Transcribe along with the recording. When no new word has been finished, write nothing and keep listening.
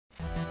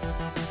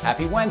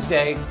Happy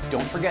Wednesday.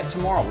 Don't forget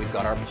tomorrow we've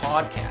got our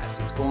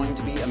podcast. It's going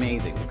to be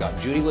amazing. We've got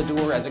Judy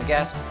Ledour as a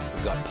guest.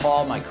 We've got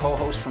Paul, my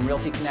co-host from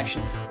Realty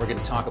Connection. We're going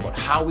to talk about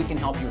how we can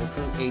help you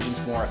recruit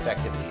agents more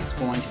effectively. It's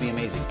going to be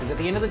amazing because at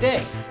the end of the day,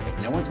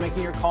 if no one's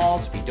making your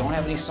calls, if you don't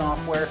have any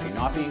software, if you're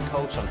not being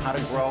coached on how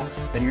to grow,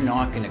 then you're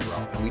not going to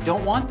grow. And we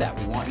don't want that.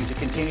 We want you to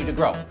continue to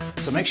grow.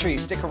 So make sure you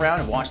stick around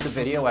and watch the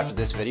video after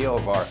this video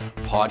of our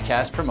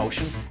podcast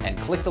promotion and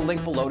click the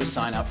link below to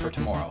sign up for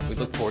tomorrow. We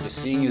look forward to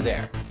seeing you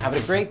there. Have a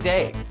great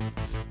day.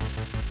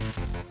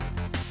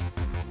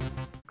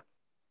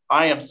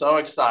 I am so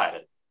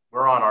excited.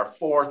 We're on our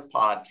fourth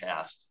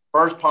podcast.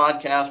 First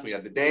podcast, we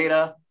had the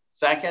data.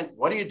 Second,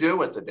 what do you do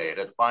with the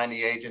data to find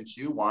the agents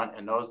you want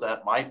and those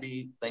that might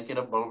be thinking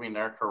of moving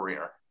their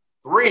career?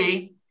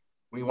 3,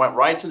 we went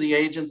right to the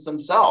agents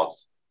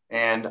themselves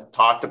and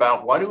talked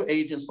about what do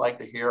agents like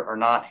to hear or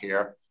not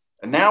hear.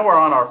 And now we're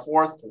on our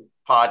fourth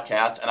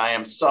podcast, and I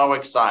am so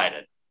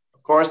excited.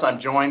 Of course, I'm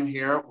joined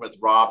here with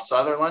Rob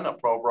Sutherland of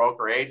Pro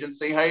Broker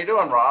Agency. How you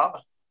doing, Rob?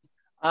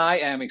 I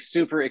am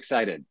super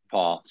excited,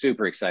 Paul.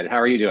 Super excited. How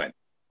are you doing?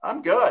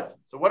 I'm good.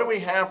 So what do we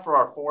have for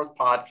our fourth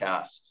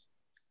podcast?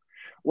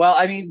 Well,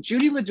 I mean,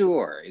 Judy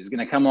Ledour is going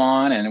to come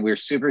on, and we're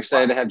super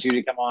excited to have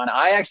Judy come on.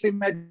 I actually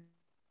met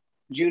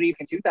Judy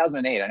in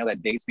 2008. I know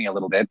that dates me a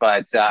little bit,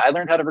 but I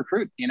learned how to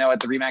recruit, at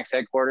the RE/MAX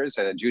headquarters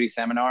at a Judy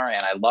seminar,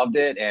 and I loved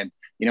it. And,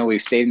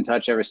 we've stayed in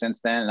touch ever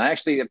since then. And I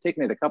actually have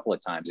taken it a couple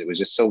of times. It was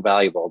just so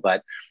valuable,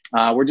 but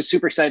we're just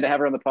super excited to have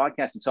her on the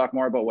podcast to talk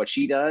more about what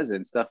she does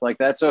and stuff like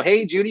that. So,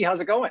 hey, Judy, how's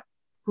it going?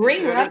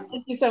 Great, Rob.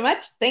 Thank you so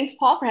much. Thanks,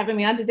 Paul, for having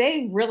me on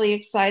today. Really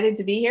excited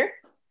to be here.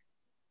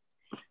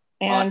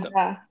 And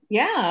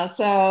awesome.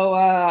 So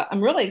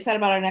I'm really excited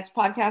about our next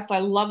podcast. I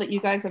love that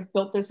you guys have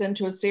built this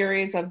into a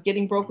series of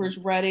getting brokers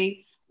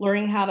ready,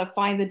 learning how to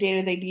find the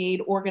data they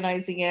need,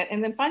 organizing it,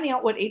 and then finding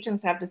out what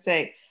agents have to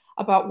say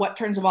about what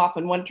turns them off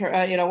and what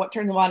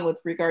turns them on with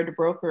regard to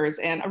brokers.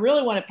 And I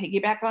really want to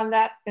piggyback on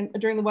that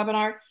during the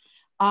webinar.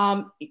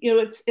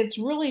 It's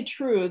really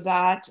true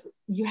that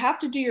you have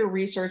to do your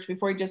research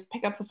before you just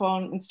pick up the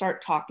phone and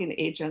start talking to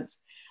agents.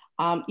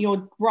 Rob,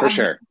 for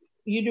sure.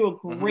 You do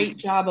a great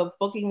job of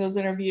booking those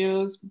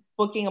interviews,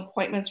 booking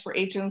appointments for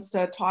agents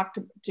to talk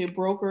to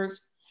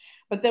brokers.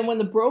 But then when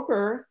the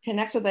broker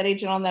connects with that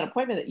agent on that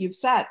appointment that you've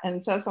set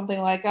and says something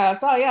like,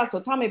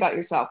 so tell me about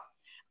yourself.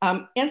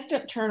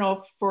 Instant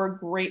turnoff for a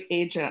great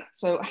agent.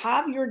 So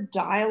have your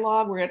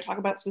dialogue. We're going to talk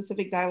about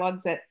specific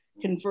dialogues that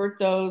convert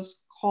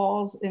those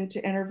calls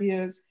into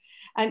interviews.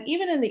 And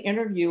even in the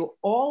interview,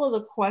 all of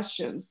the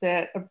questions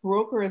that a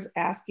broker is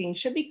asking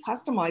should be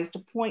customized to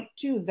point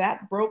to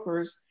that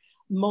broker's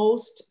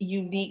most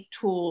unique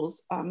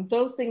tools,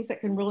 those things that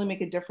can really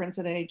make a difference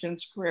in an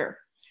agent's career.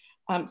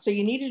 So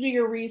you need to do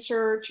your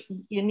research.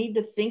 You need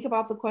to think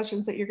about the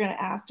questions that you're going to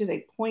ask. Do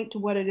they point to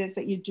what it is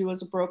that you do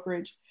as a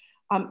brokerage?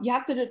 You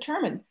have to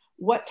determine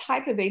what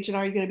type of agent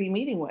are you going to be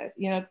meeting with.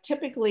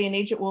 Typically an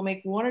agent will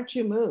make 1 or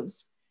 2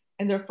 moves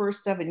in their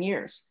first 7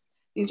 years.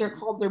 These are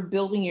called their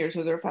building years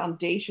or their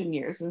foundation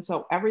years. And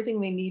so everything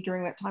they need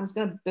during that time is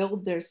going to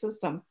build their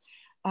system.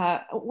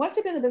 Once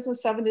they've been in the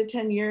business 7 to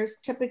 10 years,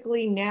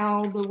 typically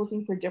now they're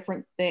looking for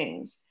different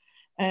things.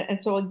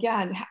 And so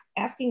again,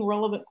 asking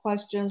relevant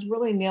questions,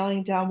 really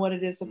nailing down what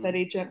it is that that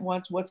agent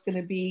wants, what's going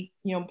to be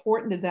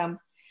important to them.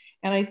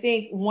 And I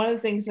think one of the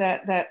things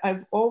that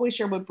I've always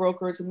shared with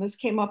brokers, and this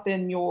came up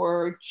in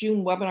your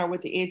June webinar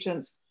with the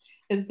agents,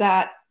 is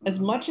that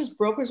as much as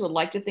brokers would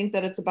like to think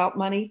that it's about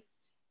money,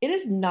 it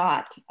is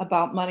not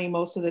about money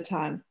most of the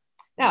time.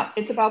 Now,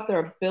 it's about their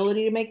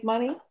ability to make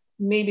money,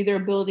 maybe their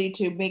ability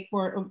to make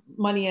more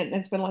money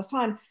and spend less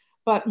time.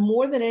 But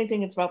more than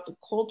anything, it's about the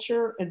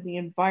culture and the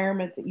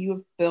environment that you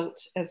have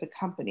built as a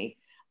company.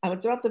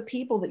 It's about the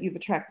people that you've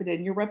attracted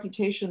in, your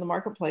reputation in the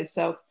marketplace.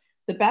 So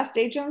the best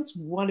agents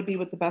want to be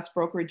with the best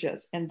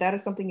brokerages, and that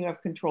is something you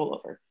have control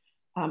over.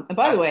 And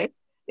by the way,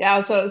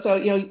 so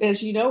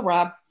as you know,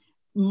 Rob,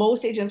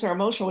 most agents are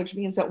emotional, which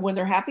means that when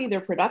they're happy, they're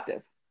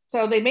productive.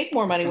 So they make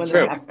more money when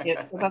they're happy.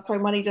 So that's why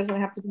money doesn't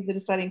have to be the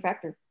deciding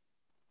factor.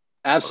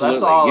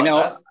 Absolutely. Well,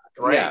 that's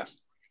great. Yeah.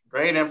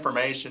 Great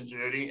information,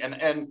 Judy.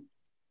 And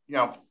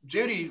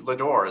Judy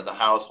Ledour is a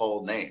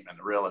household name in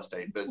the real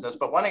estate business.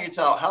 But why don't you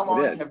tell, how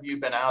long have you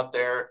been out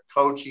there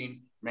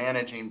coaching,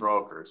 managing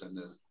brokers in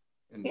this?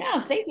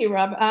 Yeah, thank you,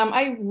 Rob.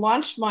 I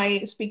launched my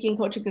speaking,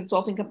 coaching,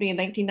 consulting company in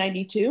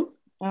 1992.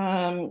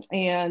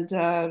 And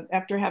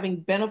after having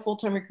been a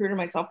full-time recruiter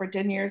myself for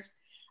 10 years,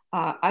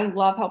 I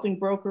love helping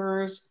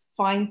brokers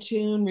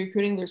fine-tune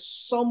recruiting. There's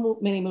so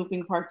many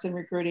moving parts in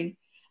recruiting.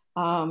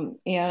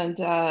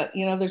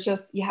 There's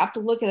just, you have to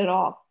look at it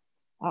all.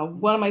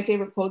 One of my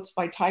favorite quotes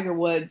by Tiger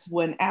Woods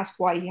when asked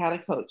why he had a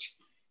coach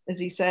is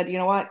he said, you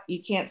know what,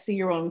 you can't see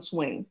your own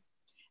swing.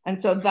 And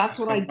so that's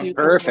what I do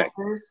for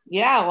brokers.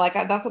 Yeah,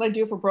 that's what I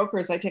do for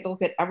brokers. I take a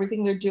look at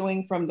everything they're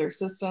doing, from their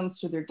systems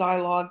to their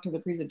dialogue to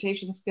their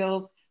presentation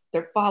skills,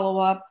 their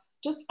follow-up,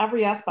 just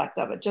every aspect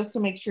of it, just to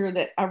make sure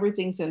that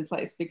everything's in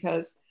place,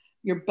 because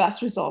your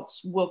best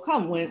results will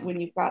come when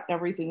you've got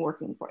everything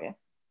working for you.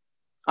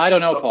 I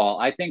don't know, Paul.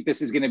 I think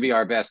this is going to be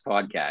our best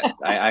podcast.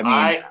 I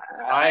mean,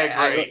 I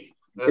agree.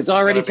 It's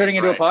already turning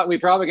into a pod. We're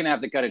probably going to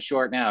have to cut it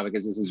short now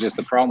because this is just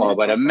the promo.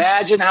 But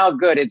imagine how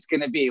good it's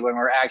going to be when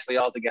we're actually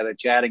all together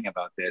chatting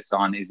about this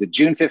on, is it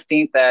June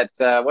 15th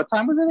at, what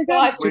time was it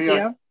again? 2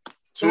 p.m.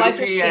 2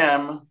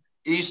 p.m.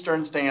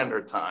 Eastern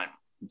Standard Time.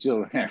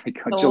 There we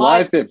go.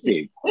 July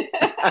 15th.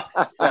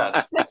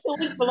 Yes. Click the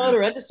link below to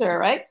register,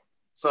 right?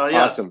 So,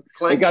 yes, Awesome.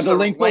 click got the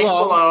link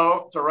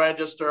below to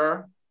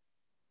register.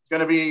 It's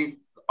going to be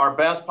our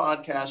best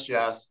podcast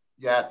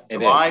yet. It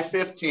July is.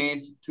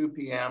 15th, 2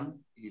 p.m.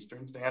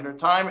 Eastern Standard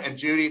Time. And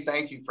Judy,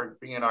 thank you for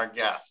being our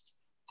guest.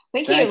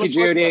 Thank you. Thank you,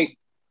 Judy.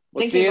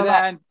 We'll Thank see you you.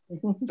 then.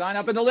 Sign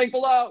up in the link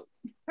below.